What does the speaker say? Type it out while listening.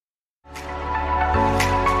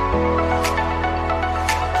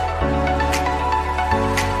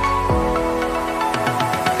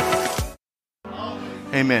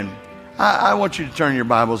Amen. I want you to turn your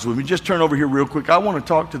Bibles with me. Just turn over here real quick. I want to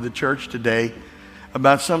talk to the church today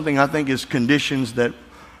about something I think is conditions that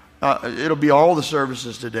it'll be all the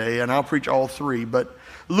services today, and I'll preach all three. But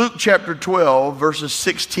Luke chapter 12, verses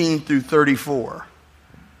 16 through 34.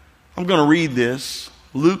 I'm going to read this.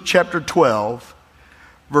 Luke chapter 12,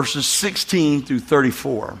 verses 16 through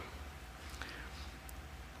 34.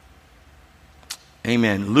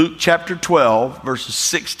 Amen. Luke chapter 12, verses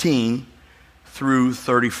 16 through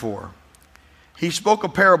 34. He spoke a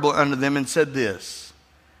parable unto them and said this.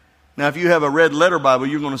 Now, if you have a red letter Bible,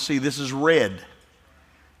 you're going to see this is red.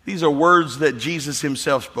 These are words that Jesus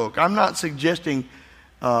himself spoke. I'm not suggesting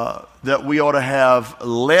that we ought to have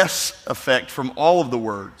less effect from all of the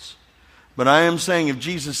words. But I am saying if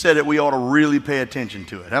Jesus said it, we ought to really pay attention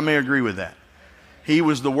to it. How many agree with that? He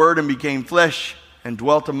was the Word and became flesh and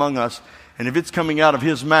dwelt among us. And if it's coming out of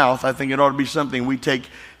his mouth, I think it ought to be something we take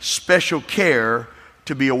special care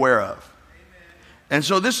to be aware of. Amen. And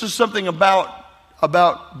so this is something about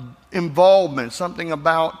involvement, something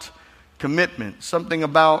about commitment, something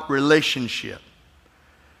about relationship.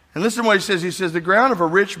 And listen to what he says. He says, the ground of a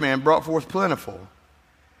rich man brought forth plentiful.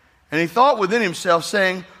 And he thought within himself,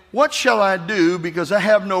 saying, what shall I do, because I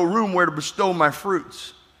have no room where to bestow my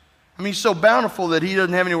fruits? I mean, he's so bountiful that he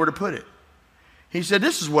doesn't have anywhere to put it. He said,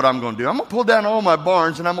 this is what I'm going to do. I'm going to pull down all my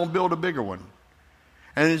barns and I'm going to build a bigger one.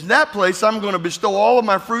 And in that place, I'm going to bestow all of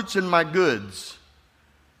my fruits and my goods.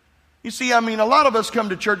 You see, I mean, a lot of us come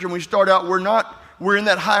to church and we start out, we're in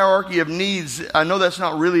that hierarchy of needs. I know that's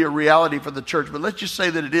not really a reality for the church, but let's just say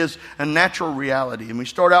that it is a natural reality. And we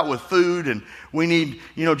start out with food and we need,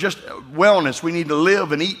 just wellness. We need to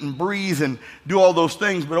live and eat and breathe and do all those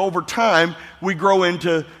things. But over time, we grow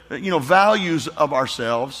into, values of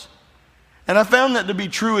ourselves. And I found that to be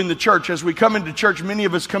true in the church. As we come into church, many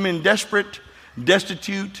of us come in desperate,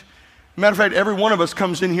 destitute. Matter of fact, every one of us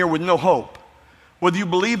comes in here with no hope. Whether you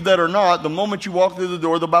believe that or not, the moment you walk through the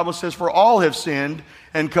door, the Bible says, for all have sinned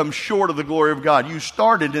and come short of the glory of God. You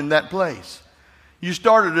started in that place. You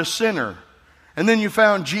started a sinner. And then you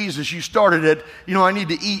found Jesus. You started at, I need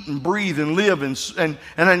to eat and breathe and live and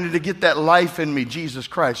I need to get that life in me, Jesus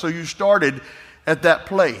Christ. So you started at that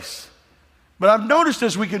place. But I've noticed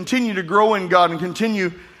as we continue to grow in God and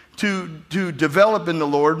continue to develop in the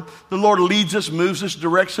Lord leads us, moves us,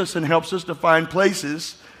 directs us, and helps us to find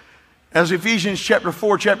places. As Ephesians chapter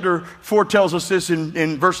 4 tells us this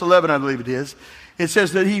in verse 11, I believe it is. It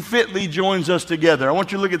says that he fitly joins us together. I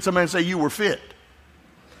want you to look at somebody and say, you were fit.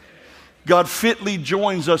 God fitly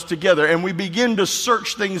joins us together, and we begin to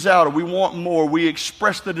search things out. We want more. We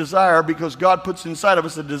express the desire because God puts inside of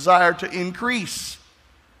us a desire to increase.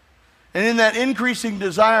 And in that increasing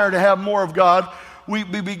desire to have more of God, we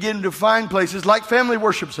begin to find places like Family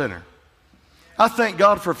Worship Center. I thank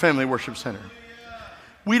God for Family Worship Center.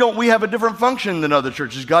 We have a different function than other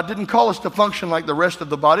churches. God didn't call us to function like the rest of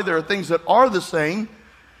the body. There are things that are the same,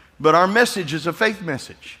 but our message is a faith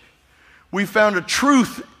message. We found a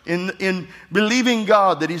truth in believing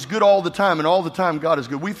God that he's good all the time, and all the time God is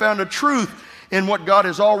good. We found a truth in what God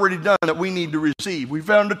has already done that we need to receive. We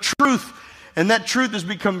found a truth, and that truth has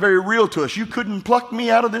become very real to us. You couldn't pluck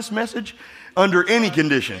me out of this message under any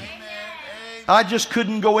condition. I just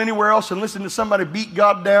couldn't go anywhere else and listen to somebody beat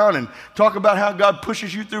God down and talk about how God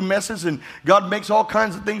pushes you through messes and God makes all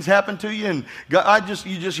kinds of things happen to you, and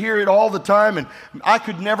you just hear it all the time, and I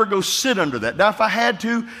could never go sit under that. Now, if I had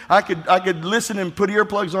to, I could listen and put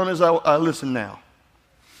earplugs on as I listen now.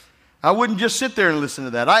 I wouldn't just sit there and listen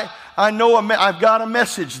to that. I know I've got a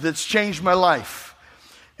message that's changed my life,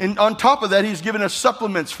 and on top of that, he's given us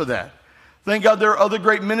supplements for that. Thank God there are other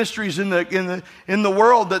great ministries in the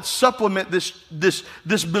world that supplement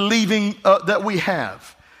this believing that we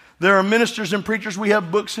have. There are ministers and preachers. We have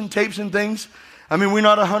books and tapes and things. I mean, we're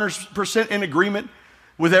not 100% in agreement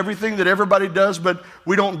with everything that everybody does, but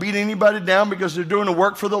we don't beat anybody down because they're doing the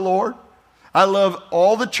work for the Lord. I love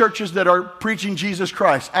all the churches that are preaching Jesus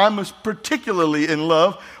Christ. I'm particularly in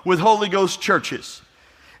love with Holy Ghost churches,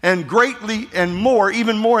 and greatly and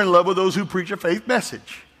even more in love with those who preach a faith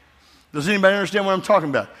message. Does anybody understand what I'm talking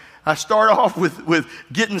about? I start off with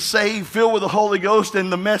getting saved, filled with the Holy Ghost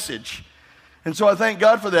and the message. And so I thank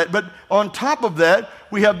God for that. But on top of that,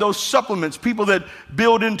 we have those supplements, people that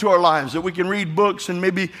build into our lives, that we can read books and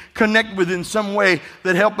maybe connect with in some way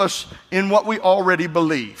that help us in what we already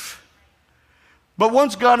believe. But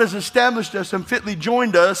once God has established us and fitly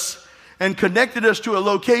joined us and connected us to a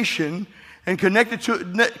location and connected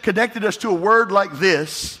us to a word like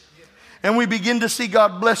this, and we begin to see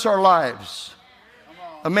God bless our lives.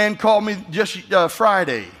 A man called me just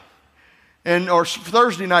Friday, or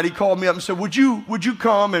Thursday night. He called me up and said, "Would you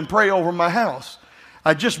come and pray over my house?"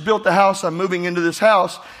 I just built the house. I'm moving into this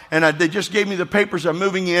house. And they just gave me the papers. I'm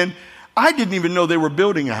moving in. I didn't even know they were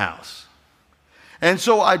building a house. And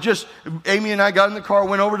so Amy and I got in the car,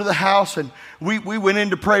 went over to the house, and we went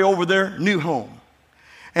in to pray over their new home.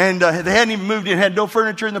 And they hadn't even moved in, had no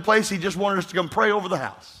furniture in the place. He just wanted us to come pray over the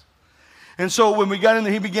house. And so when we got in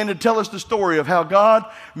there, he began to tell us the story of how God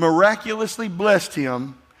miraculously blessed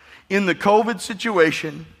him in the COVID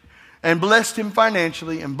situation, and blessed him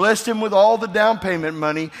financially, and blessed him with all the down payment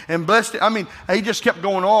money, and blessed him. I mean, he just kept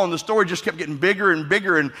going on. The story just kept getting bigger and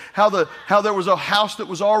bigger, and how there was a house that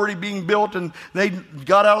was already being built, and they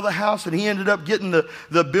got out of the house, and he ended up getting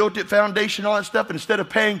the built-it foundation, all that stuff. And instead of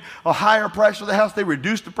paying a higher price for the house, they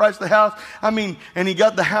reduced the price of the house. I mean, and he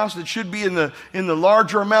got the house that should be in the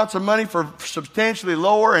larger amounts of money for substantially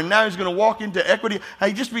lower, and now he's going to walk into equity.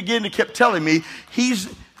 He just began to keep telling me,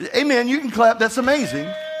 amen, you can clap, that's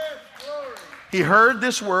amazing. He heard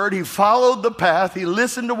this word. He followed the path. He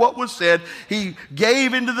listened to what was said. He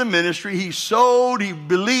gave into the ministry. He sowed. He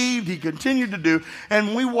believed. He continued to do.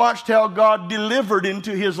 And we watched how God delivered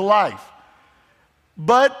into his life.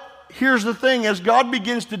 But here's the thing. As God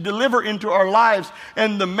begins to deliver into our lives,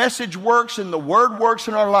 and the message works and the word works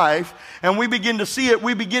in our life, and we begin to see it,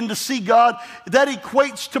 we begin to see God, that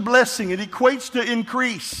equates to blessing. It equates to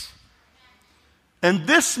increase. And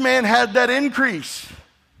this man had that increase.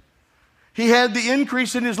 He had the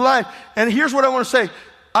increase in his life. And here's what I want to say.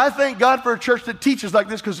 I thank God for a church that teaches like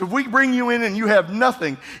this, because if we bring you in and you have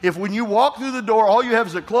nothing, if when you walk through the door, all you have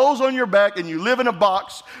is the clothes on your back and you live in a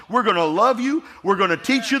box, we're going to love you. We're going to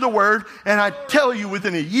teach you the word. And I tell you,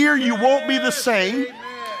 within a year, you won't be the same.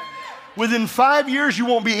 Within 5 years, you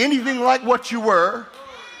won't be anything like what you were.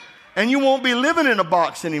 And you won't be living in a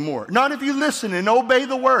box anymore. Not if you listen and obey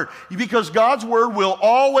the word, because God's word will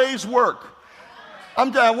always work.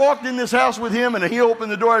 I walked in this house with him, and he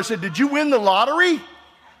opened the door. I said, "Did you win the lottery?"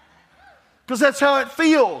 Because that's how it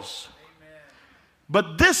feels. Amen.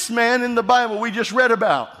 But this man in the Bible we just read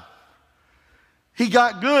about, he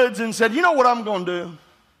got goods and said, "You know what I'm going to do?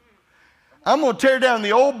 I'm going to tear down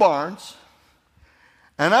the old barns,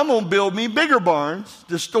 and I'm going to build me bigger barns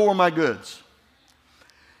to store my goods."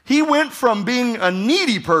 He went from being a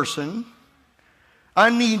needy person, I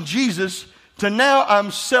need Jesus, to now I'm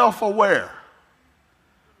self-aware.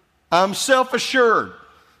 I'm self-assured.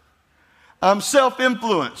 I'm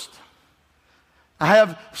self-influenced. I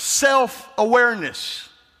have self-awareness.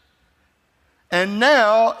 And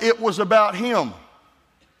now it was about him.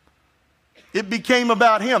 It became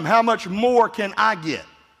about him. How much more can I get?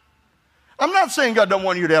 I'm not saying God don't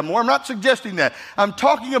want you to have more. I'm not suggesting that. I'm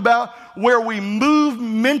talking about where we move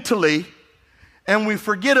mentally and we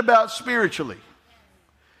forget about spiritually.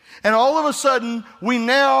 And all of a sudden, we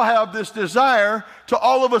now have this desire to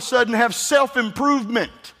all of a sudden have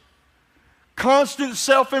self-improvement. Constant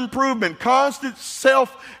self-improvement, constant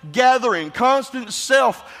self-gathering, constant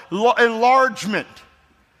self-enlargement.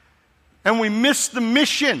 And we miss the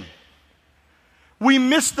mission. We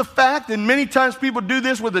miss the fact, and many times people do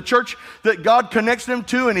this with the church that God connects them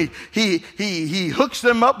to, and he hooks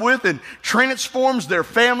them up with and transforms their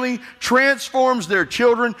family, transforms their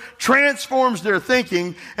children, transforms their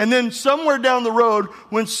thinking, and then somewhere down the road,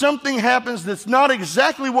 when something happens that's not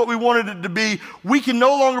exactly what we wanted it to be, we can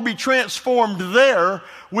no longer be transformed there.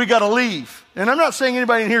 We got to leave. And I'm not saying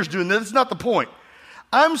anybody in here is doing that. That's not the point.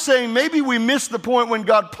 I'm saying maybe we miss the point when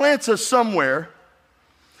God plants us somewhere.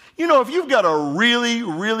 You know, if you've got a really,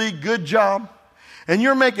 really good job and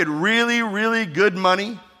you're making really, really good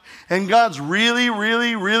money and God's really,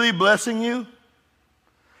 really, really blessing you,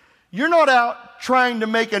 you're not out trying to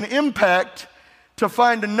make an impact to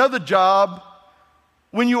find another job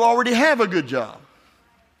when you already have a good job.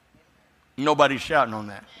 Nobody's shouting on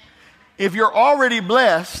that. If you're already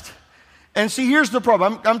blessed, and see, here's the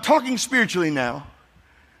problem. I'm talking spiritually now.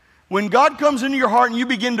 When God comes into your heart and you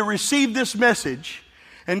begin to receive this message,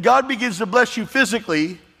 and God begins to bless you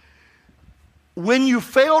physically, when you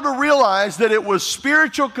fail to realize that it was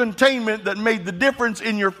spiritual containment that made the difference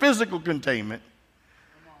in your physical containment,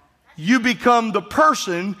 you become the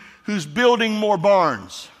person who's building more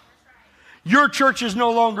barns. Your church is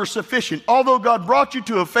no longer sufficient. Although God brought you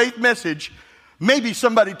to a faith message, maybe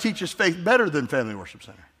somebody teaches faith better than Family Worship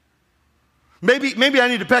Center. Maybe I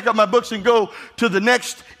need to pack up my books and go to the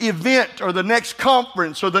next event or the next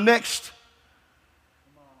conference or the next...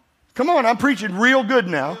 Come on, I'm preaching real good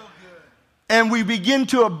now. And we begin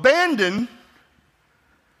to abandon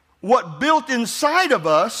what built inside of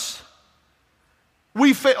us.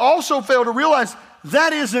 We also fail to realize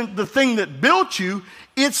that isn't the thing that built you.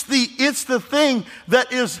 It's the thing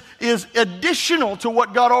that is additional to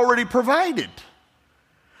what God already provided.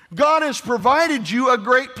 God has provided you a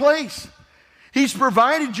great place. He's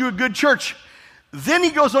provided you a good church. Then he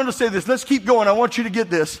goes on to say this. Let's keep going. I want you to get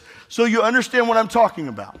this so you understand what I'm talking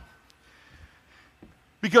about.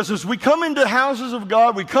 Because as we come into houses of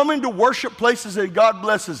God, we come into worship places that God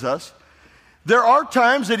blesses us, there are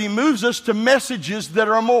times that he moves us to messages that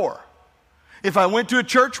are more. If I went to a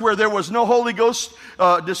church where there was no Holy Ghost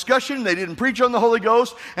discussion, they didn't preach on the Holy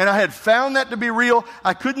Ghost, and I had found that to be real,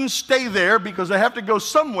 I couldn't stay there because I have to go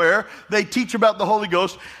somewhere they teach about the Holy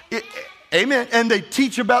Ghost. Amen. And they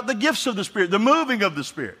teach about the gifts of the Spirit, the moving of the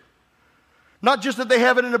Spirit. Not just that they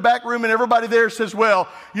have it in the back room and everybody there says, well,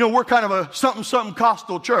 we're kind of a something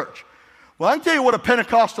Costal church. Well, I can tell you what a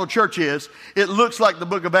Pentecostal church is. It looks like the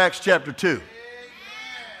book of Acts chapter 2.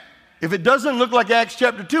 If it doesn't look like Acts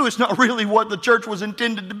chapter 2, it's not really what the church was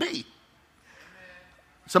intended to be.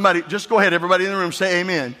 Somebody, just go ahead, everybody in the room, say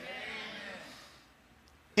amen.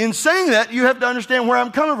 In saying that, you have to understand where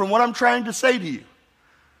I'm coming from, what I'm trying to say to you.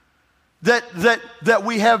 That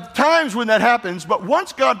we have times when that happens, but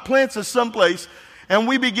once God plants us someplace and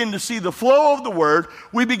we begin to see the flow of the Word,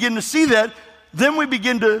 we begin to see that, then we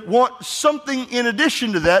begin to want something in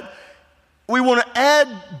addition to that. We want to add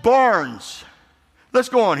barns. Let's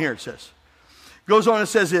go on here, it says. Goes on and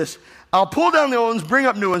says this. I'll pull down the old ones, bring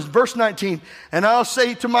up new ones. Verse 19. And I'll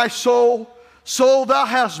say to my soul, soul, thou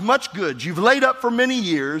hast much goods. You've laid up for many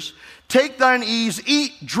years. Take thine ease,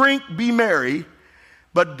 eat, drink, be merry.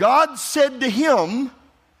 But God said to him,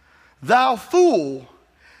 thou fool,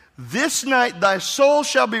 this night thy soul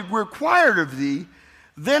shall be required of thee.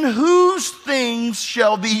 Then whose things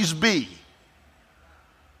shall these be?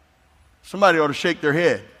 Somebody ought to shake their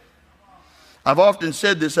head. I've often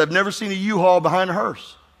said this. I've never seen a U-Haul behind a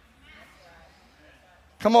hearse.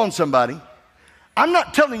 Come on, somebody. I'm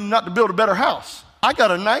not telling you not to build a better house. I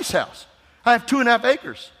got a nice house. I have 2.5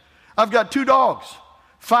 acres. I've got 2 dogs,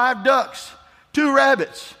 5 ducks, 2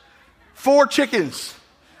 rabbits, 4 chickens,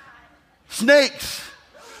 snakes.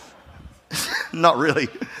 Not really.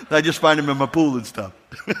 I just find them in my pool and stuff.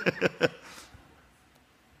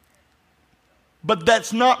 But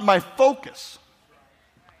that's not my focus.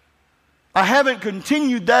 I haven't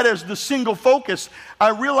continued that as the single focus.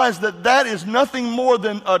 I realize that that is nothing more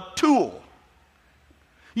than a tool.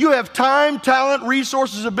 You have time, talent,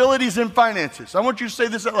 resources, abilities, and finances. I want you to say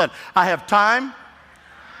this out loud. I have time,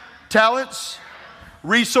 talents,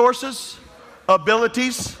 resources,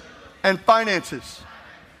 abilities, and finances.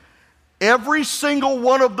 Every single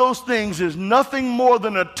one of those things is nothing more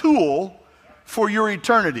than a tool for your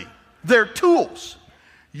eternity. They're tools.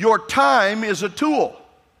 Your time is a tool.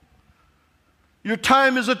 Your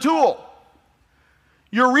time is a tool.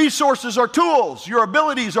 Your resources are tools. Your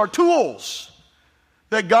abilities are tools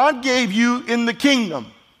that God gave you in the kingdom,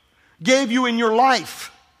 gave you in your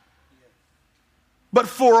life, but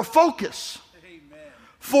for a focus,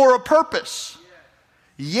 for a purpose.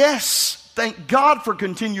 Yes, thank God for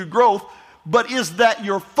continued growth, but is that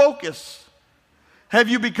your focus? Have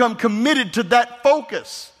you become committed to that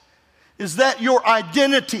focus? Is that your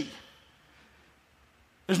identity?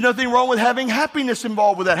 There's nothing wrong with having happiness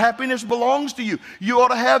involved with that. Happiness belongs to you. You ought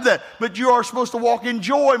to have that. But you are supposed to walk in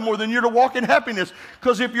joy more than you're to walk in happiness.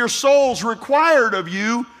 Because if your soul's required of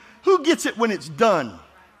you, who gets it when it's done?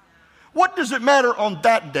 What does it matter on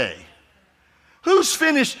that day? Who's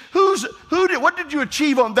finished? What did you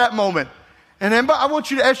achieve on that moment? And I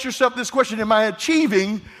want you to ask yourself this question. Am I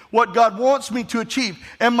achieving what God wants me to achieve?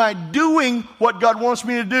 Am I doing what God wants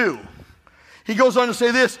me to do? He goes on to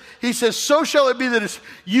say this. He says, so shall it be that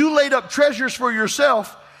you laid up treasures for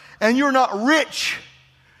yourself and you're not rich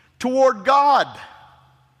toward God.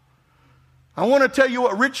 I want to tell you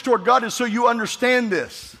what rich toward God is so you understand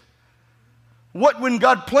this. When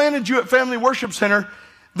God planted you at Family Worship Center,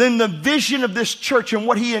 then the vision of this church and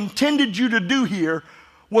what he intended you to do here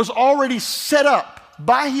was already set up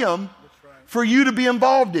by him for you to be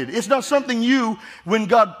involved in. It's not something you, when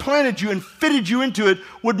God planted you and fitted you into it,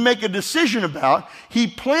 would make a decision about. He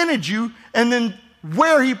planted you, and then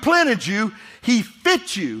where he planted you, he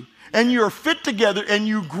fit you, and you're fit together, and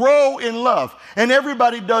you grow in love. And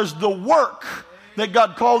everybody does the work that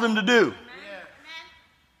God called them to do. Amen.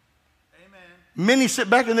 Many sit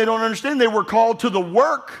back and they don't understand. They were called to the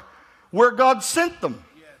work where God sent them.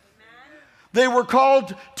 They were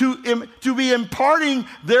called to be imparting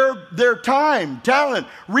their time, talent,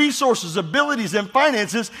 resources, abilities, and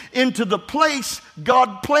finances into the place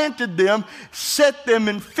God planted them, set them,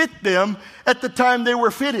 and fit them at the time they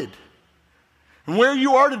were fitted. And where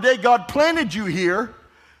you are today, God planted you here,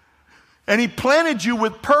 and he planted you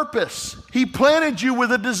with purpose. He planted you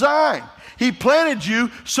with a design. He planted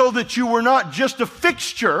you so that you were not just a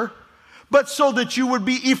fixture, but so that you would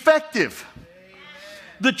be effective.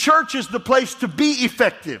 The church is the place to be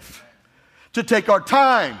effective, to take our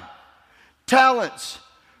time, talents,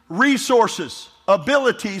 resources,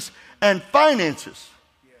 abilities, and finances.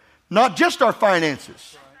 Not just our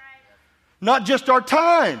finances, not just our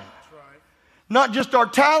time, not just our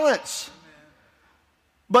talents,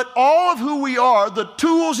 but all of who we are, the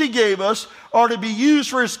tools He gave us, are to be used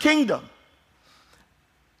for His kingdom.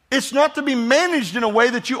 It's not to be managed in a way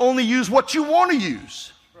that you only use what you want to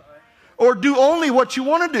use or do only what you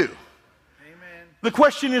want to do. Amen. The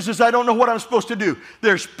question is I don't know what I'm supposed to do.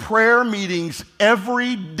 There's prayer meetings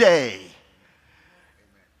every day.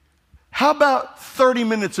 How about 30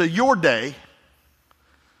 minutes of your day?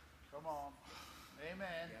 Come on. Amen.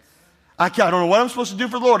 I don't know what I'm supposed to do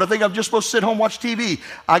for the Lord. I think I'm just supposed to sit home and watch TV.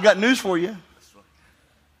 I got news for you.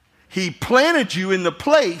 He planted you in the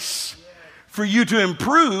place for you to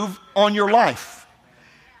improve on your life.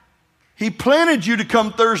 He planted you to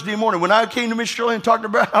come Thursday morning. When I came to Miss Shirley and talked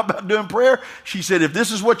about doing prayer, she said, if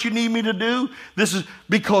this is what you need me to do, this is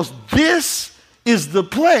because this is the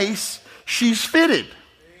place she's fitted.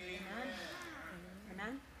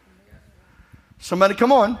 Amen. Somebody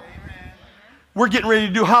come on. Amen. We're getting ready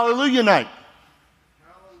to do Hallelujah night.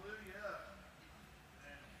 Hallelujah.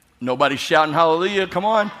 Nobody's shouting hallelujah. Come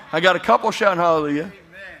on. I got a couple shouting hallelujah. Amen.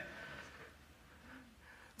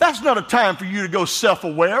 That's not a time for you to go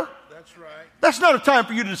self-aware. That's right. That's not a time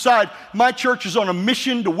for you to decide my church is on a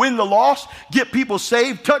mission to win the lost, get people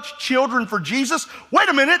saved, touch children for Jesus. Wait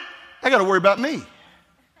a minute. I got to worry about me.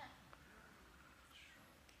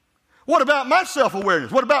 What about my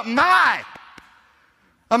self-awareness? What about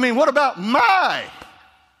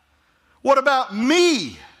what about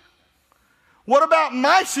me? What about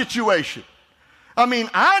my situation?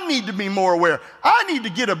 I need to be more aware. I need to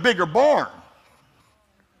get a bigger barn.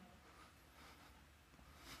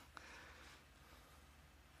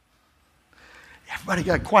 Everybody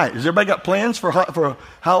got quiet. Has everybody got plans for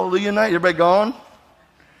Hallelujah night? Everybody gone?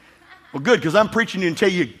 Well, good, because I'm preaching you and tell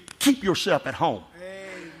you, keep yourself at home.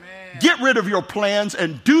 Amen. Get rid of your plans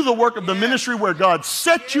and do the work of the ministry where God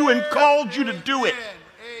set you and called you to do it.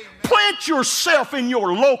 Amen. Plant yourself in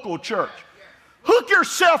your local church. Hook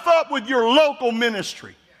yourself up with your local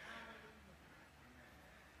ministry.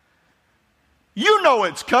 You know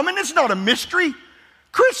it's coming. It's not a mystery.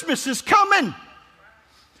 Christmas is coming.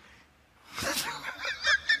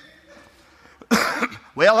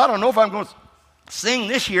 Well, I don't know if I'm going to sing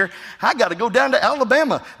this year. I got to go down to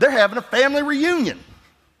Alabama. They're having a family reunion.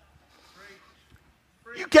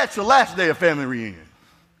 You catch the last day of family reunion.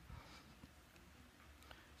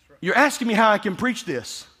 You're asking me how I can preach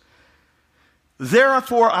this.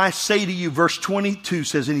 Therefore, I say to you, verse 22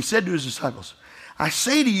 says, and he said to his disciples, I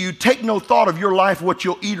say to you, take no thought of your life, what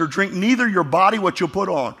you'll eat or drink, neither your body, what you'll put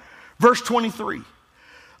on. Verse 23,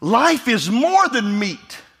 life is more than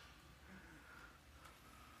meat.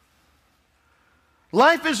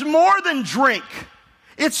 Life is more than drink.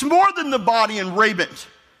 It's more than the body and raiment.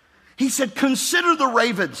 He said, consider the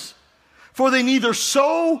ravens, for they neither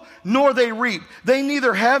sow nor they reap. They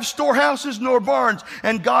neither have storehouses nor barns,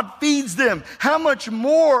 and God feeds them. How much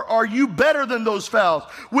more are you better than those fowls,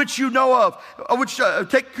 which you know of, which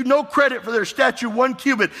take no credit for their stature 1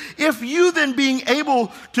 cubit? If you then, being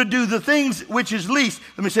able to do the things which is least,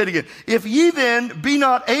 let me say it again. If ye then be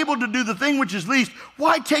not able to do the thing which is least,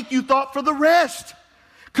 why take you thought for the rest?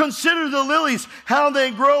 Consider the lilies, how they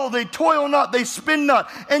grow. They toil not, they spin not.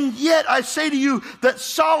 And yet I say to you that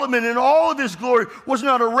Solomon in all of his glory was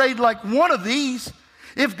not arrayed like one of these.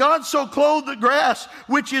 If God so clothed the grass,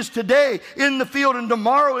 which is today in the field and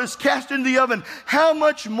tomorrow is cast into the oven, how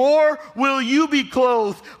much more will you be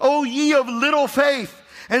clothed, O ye of little faith?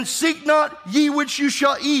 And seek not ye which you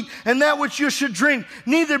shall eat, and that which you should drink,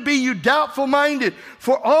 neither be you doubtful minded.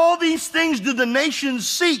 For all these things do the nations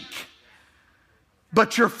seek.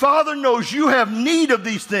 But your Father knows you have need of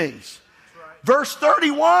these things. Right. Verse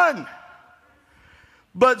 31.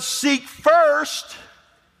 But seek first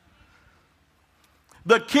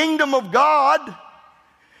the kingdom of God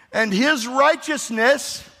and his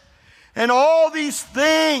righteousness, and all these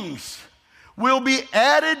things will be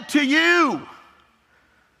added to you.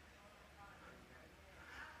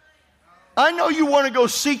 I know you want to go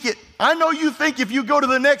seek it. I know you think if you go to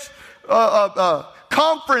the next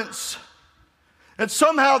conference, that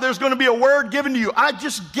somehow there's going to be a word given to you. I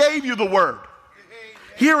just gave you the word.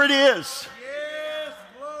 Here it is. Yes,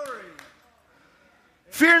 glory.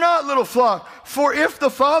 Fear not, little flock, for if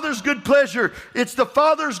the Father's good pleasure, it's the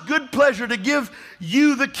Father's good pleasure to give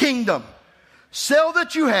you the kingdom. Sell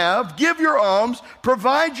that you have, give your alms,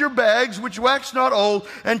 provide your bags which wax not old,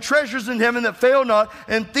 and treasures in heaven that fail not,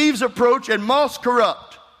 and thieves approach and moths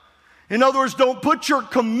corrupt. In other words, don't put your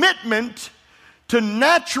commitment to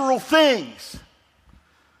natural things.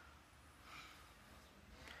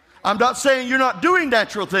 I'm not saying you're not doing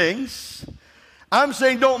natural things. I'm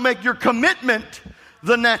saying don't make your commitment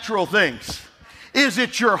the natural things. Is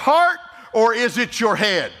it your heart or is it your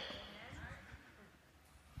head?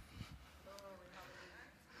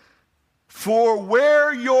 For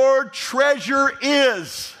where your treasure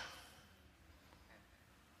is,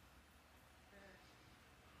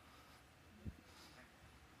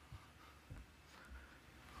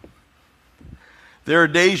 there are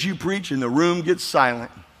days you preach and the room gets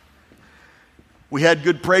silent. We had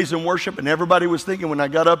good praise and worship, and everybody was thinking when I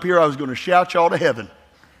got up here I was going to shout y'all to heaven.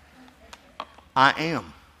 I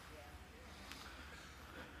am.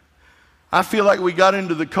 I feel like we got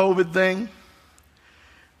into the COVID thing.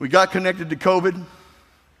 We got connected to COVID.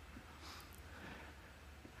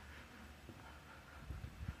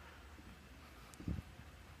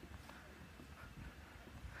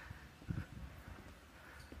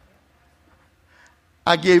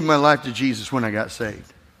 I gave my life to Jesus when I got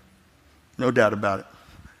saved. No doubt about it.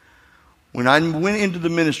 When I went into the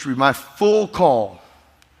ministry, my full call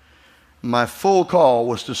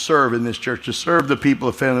was to serve in this church, to serve the people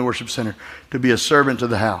of Family Worship Center, to be a servant to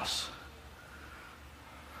the house.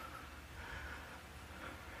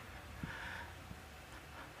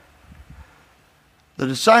 The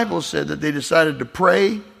disciples said that they decided to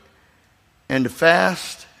pray and to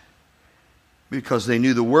fast because they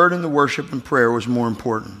knew the word and the worship and prayer was more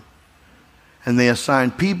important. And they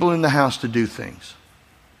assigned people in the house to do things.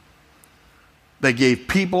 They gave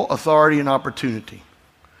people authority and opportunity.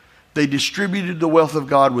 They distributed the wealth of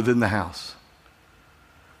God within the house.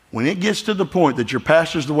 When it gets to the point that your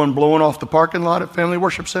pastor's the one blowing off the parking lot at Family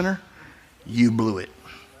Worship Center, you blew it.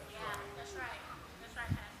 Yeah, that's right.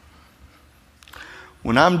 That's right.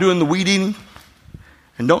 When I'm doing the weed eating,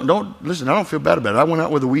 and don't listen, I don't feel bad about it. I went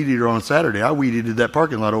out with a weed eater on Saturday. I weed eated that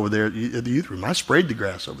parking lot over there at the youth room. I sprayed the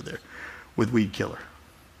grass over there with weed killer.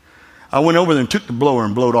 I went over there and took the blower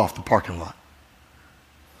and blowed off the parking lot.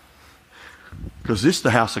 Because this is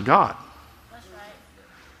the house of God. That's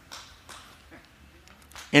right.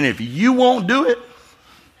 And if you won't do it,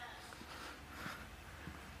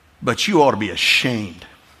 but you ought to be ashamed.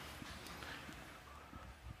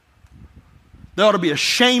 There ought to be a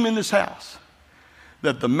shame in this house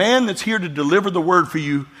that the man that's here to deliver the word for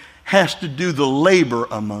you has to do the labor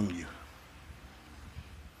among you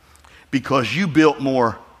because you built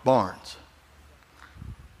more barns.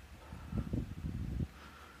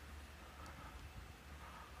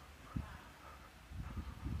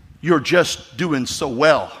 You're just doing so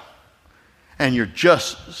well, and you're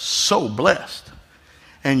just so blessed,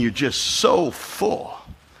 and you're just so full.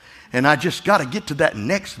 And I just got to get to that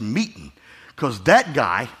next meeting because that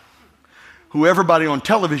guy, who everybody on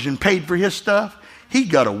television paid for his stuff, he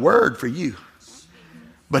got a word for you.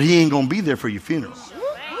 But he ain't going to be there for your funeral.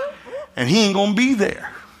 And he ain't going to be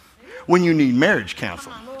there when you need marriage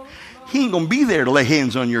counseling. He ain't going to be there to lay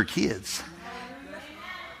hands on your kids.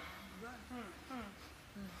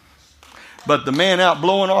 But the man out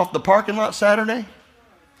blowing off the parking lot Saturday,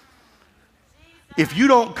 if you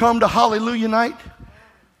don't come to Hallelujah Night,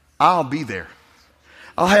 I'll be there.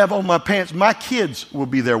 I'll have on my pants. My kids will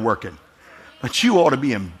be there working. But you ought to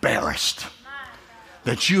be embarrassed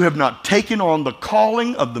that you have not taken on the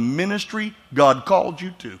calling of the ministry God called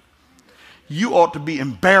you to. You ought to be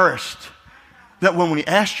embarrassed that when we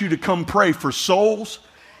asked you to come pray for souls,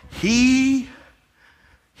 he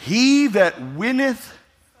that winneth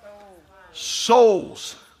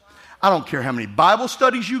souls. I don't care how many Bible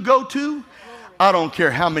studies you go to. I don't care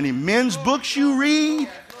how many men's books you read.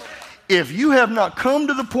 If you have not come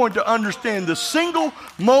to the point to understand the single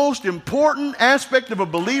most important aspect of a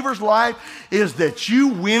believer's life is that you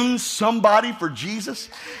win somebody for Jesus,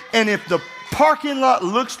 and if the parking lot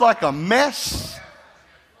looks like a mess,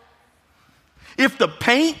 if the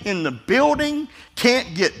paint in the building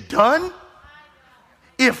can't get done,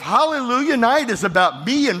 if Hallelujah Night is about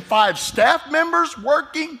me and 5 staff members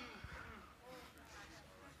working,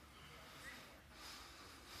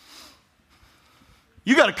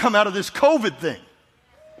 you got to come out of this COVID thing.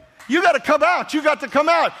 You got to come out. You got to come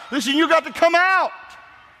out. Listen, you got to come out.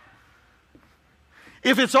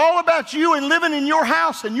 If it's all about you and living in your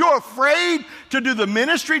house and you're afraid to do the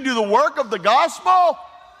ministry, do the work of the gospel,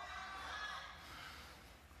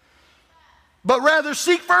 but rather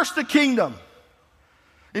seek first the kingdom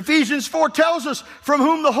Ephesians 4 tells us, from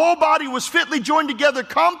whom the whole body was fitly joined together,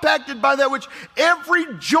 compacted by that which every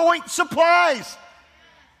joint supplies.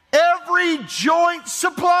 Every joint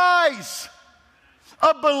supplies.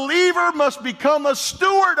 A believer must become a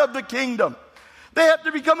steward of the kingdom. They have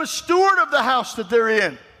to become a steward of the house that they're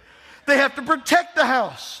in. They have to protect the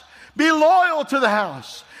house. Be loyal to the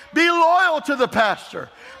house. Be loyal to the pastor.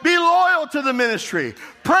 Be loyal to the ministry.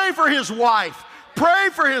 Pray for his wife. Pray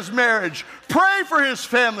for his marriage. Pray for his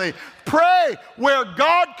family. Pray. Where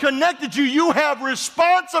God connected you, you have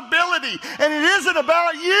responsibility. And it isn't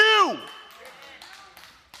about you.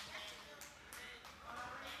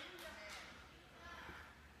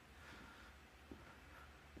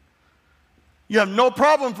 You have no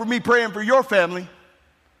problem for me praying for your family.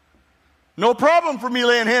 No problem for me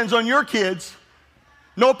laying hands on your kids.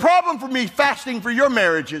 No problem for me fasting for your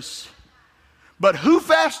marriages. But who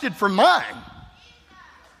fasted for mine?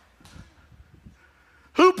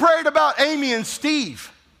 Who prayed about Amy and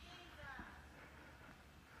Steve?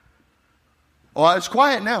 Oh, it's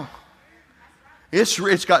quiet now.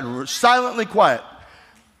 It's gotten silently quiet.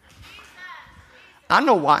 I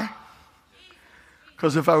know why.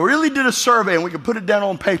 Because if I really did a survey and we could put it down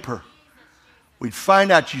on paper, we'd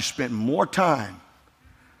find out you spent more time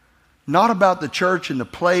not about the church and the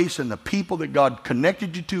place and the people that God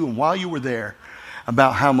connected you to and while you were there,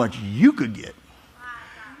 about how much you could get,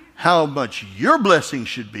 how much your blessing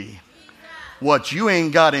should be, what you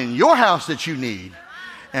ain't got in your house that you need.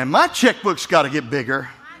 And my checkbook's got to get bigger.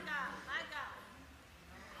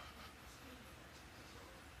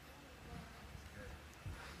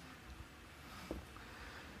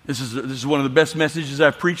 This is one of the best messages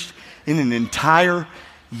I've preached in an entire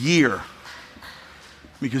year.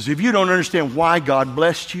 Because if you don't understand why God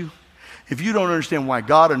blessed you, if you don't understand why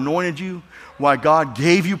God anointed you, why God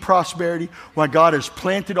gave you prosperity, why God has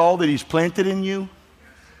planted all that He's planted in you,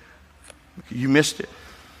 you missed it.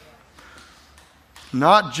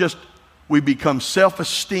 Not just we become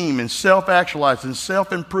self-esteem and self-actualized and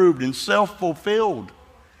self-improved and self-fulfilled.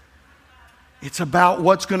 It's about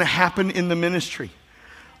what's going to happen in the ministry.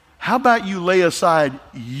 How about you lay aside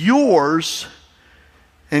yours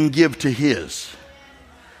and give to His?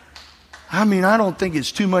 I mean, I don't think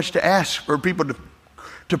it's too much to ask for people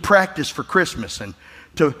to practice for Christmas and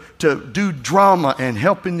to do drama and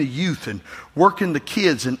help in the youth and work in the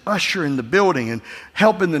kids and usher in the building and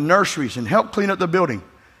help in the nurseries and help clean up the building.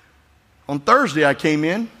 On Thursday, I came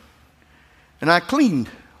in and I cleaned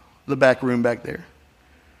the back room back there.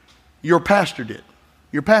 Your pastor did.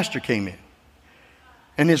 Your pastor came in.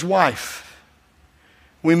 And his wife.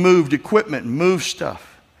 We moved equipment, moved stuff.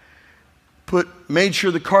 Made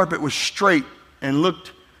sure the carpet was straight and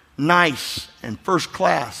looked nice and first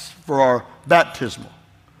class for our baptismal.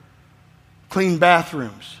 Clean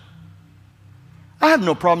bathrooms. I have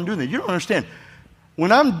no problem doing that. You don't understand.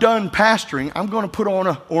 When I'm done pastoring, I'm going to put on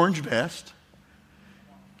an orange vest.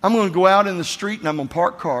 I'm going to go out in the street and I'm going to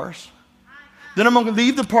park cars. Then I'm going to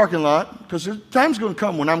leave the parking lot because the time's going to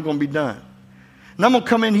come when I'm going to be done. And I'm going to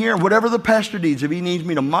come in here and whatever the pastor needs, if he needs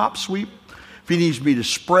me to mop, sweep, if he needs me to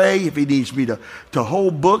spray, if he needs me to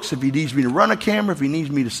hold books, if he needs me to run a camera, if he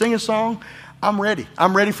needs me to sing a song, I'm ready.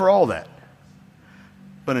 I'm ready for all that.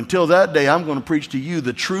 But until that day, I'm going to preach to you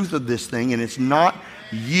the truth of this thing, and it's not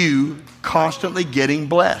you constantly getting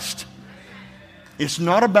blessed. It's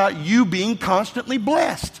not about you being constantly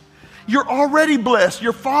blessed. You're already blessed.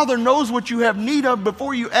 Your Father knows what you have need of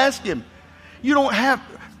before you ask Him. You don't have...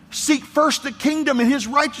 Seek first the kingdom and His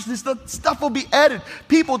righteousness. The stuff will be added.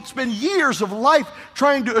 People spend years of life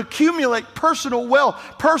trying to accumulate personal wealth,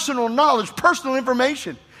 personal knowledge, personal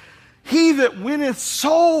information. He that winneth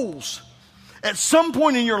souls. At some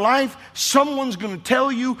point in your life, someone's going to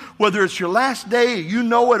tell you, whether it's your last day, you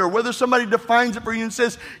know it, or whether somebody defines it for you and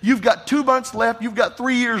says, you've got 2 months left, you've got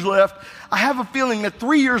 3 years left. I have a feeling that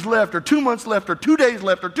 3 years left, or 2 months left, or 2 days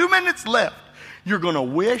left, or 2 minutes left, you're going to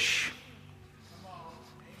wish...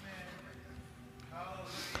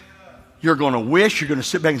 You're going to wish, you're going to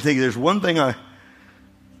sit back and think, there's one thing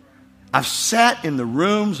I've sat in the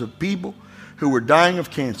rooms of people who were dying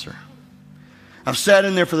of cancer. I've sat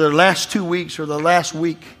in there for the last 2 weeks or the last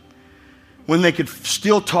week when they could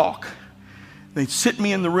still talk. They'd sit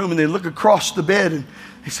me in the room and they'd look across the bed and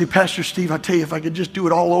they say, Pastor Steve, I tell you, if I could just do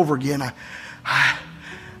it all over again,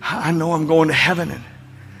 I know I'm going to heaven. And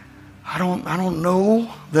I don't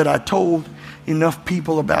know that I told enough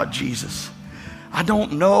people about Jesus. I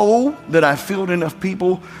don't know that I filled enough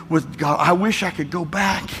people with God. I wish I could go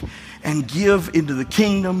back and give into the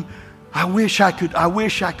kingdom. I wish.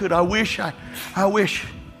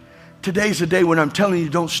 Today's the day when I'm telling you,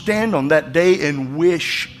 don't stand on that day and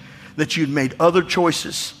wish that you'd made other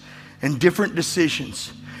choices and different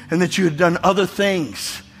decisions, and that you had done other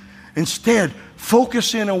things. Instead,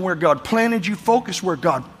 focus in on where God planted you, focus where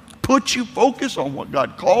God put you, focus on what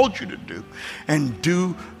God called you to do, and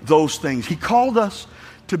do those things. He called us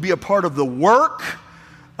to be a part of the work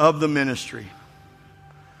of the ministry.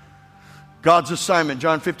 God's assignment,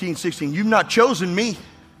 John 15:16, you've not chosen me,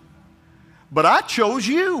 but I chose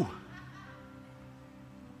you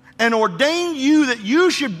and ordained you that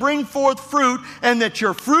you should bring forth fruit, and that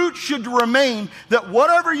your fruit should remain, that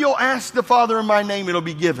whatever you'll ask the Father in my name, it'll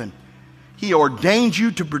be given. He ordained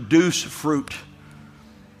you to produce fruit.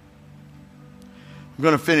 I'm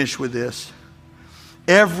going to finish with this.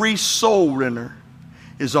 Every soul winner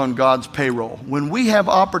is on God's payroll. When we have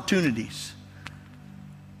opportunities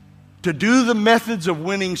to do the methods of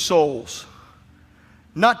winning souls,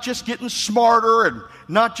 not just getting smarter, and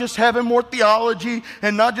not just having more theology,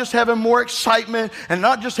 and not just having more excitement, and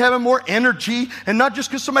not just having more energy, and not just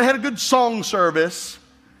because somebody had a good song service,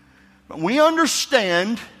 but we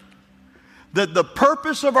understand that the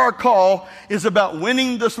purpose of our call is about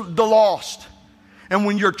winning the lost. And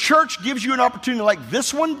when your church gives you an opportunity like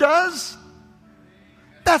this one does,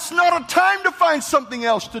 that's not a time to find something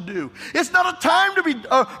else to do. It's not a time to be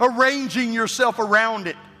arranging yourself around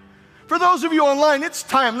it. For those of you online, it's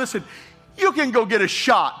time. Listen, you can go get a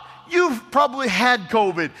shot. You've probably had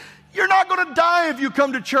COVID. You're not going to die if you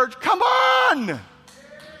come to church. Come on.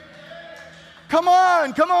 Come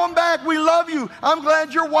on back. We love you. I'm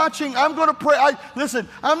glad you're watching. I'm going to pray. Listen,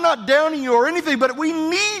 I'm not downing you or anything, but we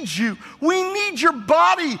need you. We need your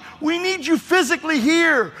body. We need you physically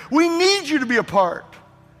here. We need you to be a part.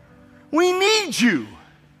 We need you.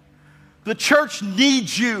 The church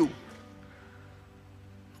needs you.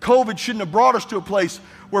 COVID shouldn't have brought us to a place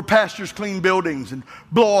where pastors clean buildings and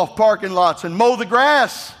blow off parking lots and mow the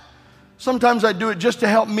grass. Sometimes I do it just to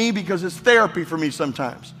help me because it's therapy for me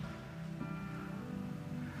sometimes.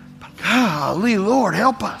 But golly, Lord,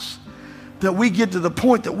 help us that we get to the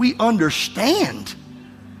point that we understand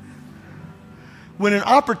when an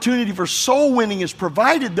opportunity for soul winning is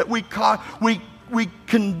provided, that we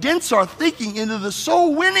condense our thinking into the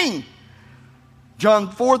soul winning.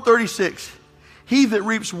 John 4:36, he that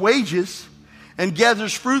reaps wages and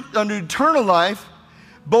gathers fruit unto eternal life,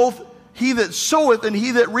 both he that soweth and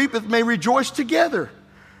he that reapeth may rejoice together.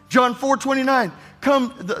 John 4:29,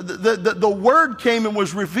 the word came and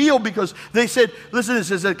was revealed because they said, listen, it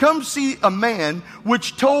says, come see a man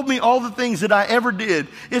which told me all the things that I ever did.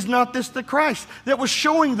 Is not this the Christ? That was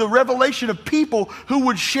showing the revelation of people who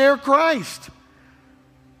would share Christ.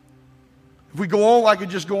 If we go on, I could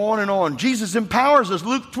just go on and on. Jesus empowers us.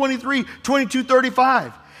 Luke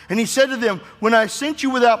 23:22-35. And he said to them, when I sent you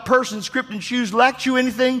without purse and scrip and shoes, lacked you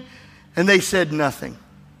anything? And they said nothing.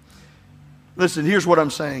 Listen, here's what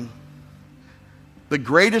I'm saying. The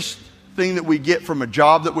greatest thing that we get from a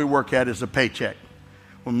job that we work at is a paycheck.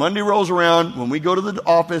 When Monday rolls around, when we go to the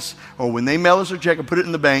office, or when they mail us a check and put it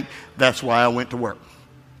in the bank, that's why I went to work.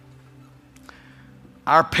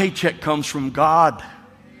 Our paycheck comes from God.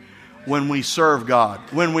 When we serve God,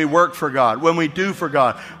 when we work for God, when we do for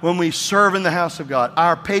God, when we serve in the house of God,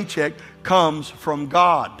 our paycheck comes from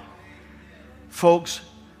God. Folks,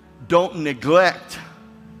 don't neglect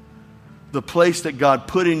the place that God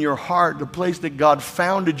put in your heart, the place that God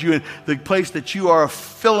founded you in, the place that you are a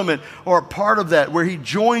filament or a part of that, where He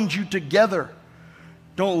joined you together.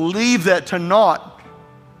 Don't leave that to naught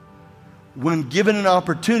when given an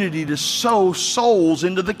opportunity to sow souls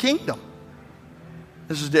into the kingdom.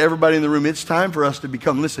 This is to everybody in the room. It's time for us to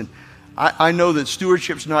become, listen, I know that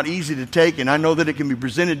stewardship's not easy to take, and I know that it can be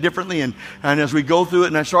presented differently, and as we go through it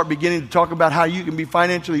and I start beginning to talk about how you can be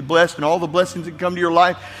financially blessed and all the blessings that come to your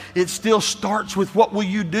life, it still starts with what will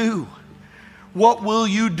you do? What will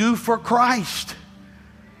you do for Christ?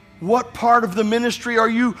 What part of the ministry are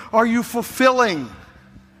you fulfilling?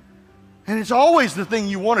 And it's always the thing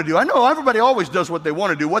you want to do. I know everybody always does what they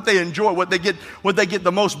want to do, what they enjoy, what they get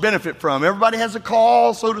the most benefit from. Everybody has a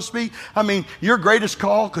call, so to speak. I mean, your greatest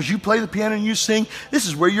call, because you play the piano and you sing, this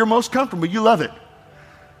is where you're most comfortable. You love it.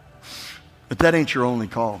 But that ain't your only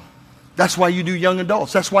call. That's why you do young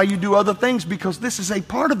adults. That's why you do other things, because this is a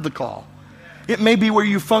part of the call. It may be where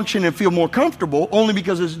you function and feel more comfortable only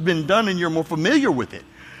because it's been done and you're more familiar with it.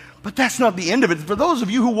 But that's not the end of it. For those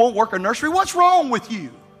of you who won't work a nursery, what's wrong with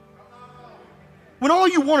you? When all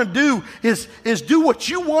you want to do is do what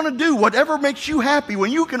you want to do, whatever makes you happy,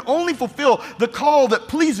 when you can only fulfill the call that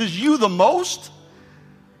pleases you the most,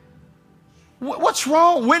 what's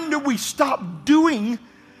wrong? When do we stop doing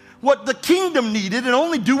what the kingdom needed and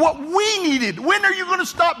only do what we needed? When are you going to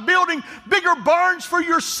stop building bigger barns for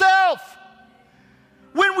yourself?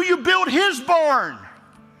 When will you build His barn?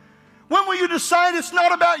 When will you decide it's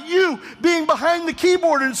not about you being behind the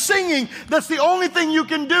keyboard and singing? That's the only thing you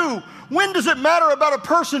can do. When does it matter about a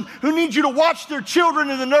person who needs you to watch their children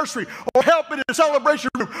in the nursery or help in a celebration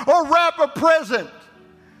room or wrap a present?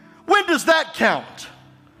 When does that count?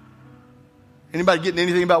 Anybody getting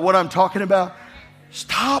anything about what I'm talking about?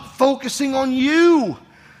 Stop focusing on you.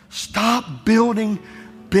 Stop building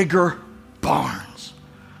bigger barns.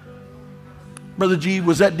 Brother G,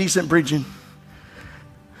 was that decent preaching?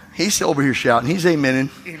 He's over here shouting. He's amening.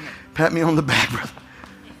 Amen. Pat me on the back, brother.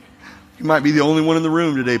 You might be the only one in the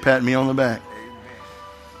room today patting me on the back. Amen.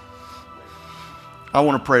 I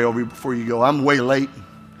want to pray over you before you go. I'm way late.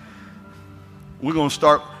 We're going to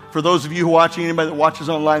start. For those of you who are watching, anybody that watches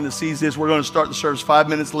online that sees this, we're going to start the service 5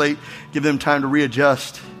 minutes late. Give them time to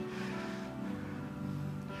readjust.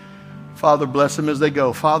 Father, bless them as they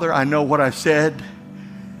go. Father, I know what I said,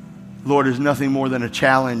 Lord, is nothing more than a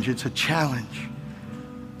challenge. It's a challenge.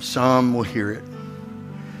 Some will hear it.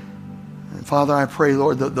 And Father, I pray,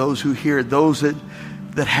 Lord, that those who hear it, those that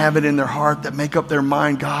have it in their heart, that make up their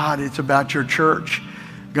mind, God, it's about your church.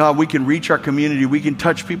 God, we can reach our community. We can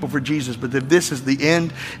touch people for Jesus. But if this is the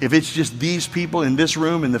end, if it's just these people in this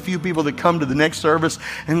room and the few people that come to the next service,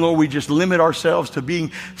 and Lord, we just limit ourselves to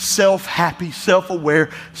being self-happy, self-aware,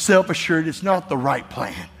 self-assured, it's not the right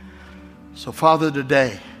plan. So, Father,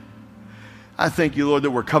 today, I thank you, Lord,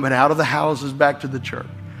 that we're coming out of the houses back to the church.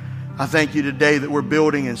 I thank you today that we're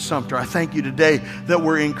building in Sumter. I thank you today that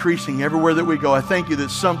we're increasing everywhere that we go. I thank you that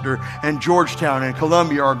Sumter and Georgetown and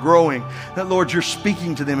Columbia are growing. That, Lord, you're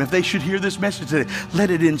speaking to them. If they should hear this message today, let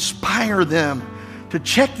it inspire them to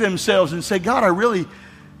check themselves and say, God, I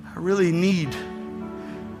really need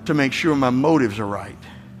to make sure my motives are right.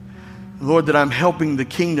 Lord, that I'm helping the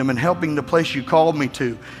kingdom and helping the place you called me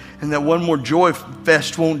to, and that one more joy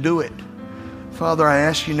fest won't do it. Father, I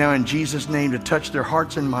ask you now in Jesus' name to touch their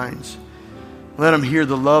hearts and minds. Let them hear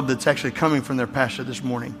the love that's actually coming from their pastor this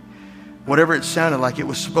morning. Whatever it sounded like, it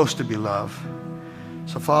was supposed to be love.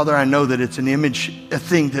 So, Father, I know that it's a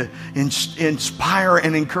thing to inspire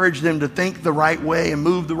and encourage them to think the right way and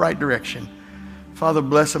move the right direction. Father,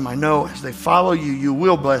 bless them. I know as they follow you, you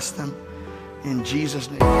will bless them. In Jesus'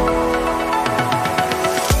 name.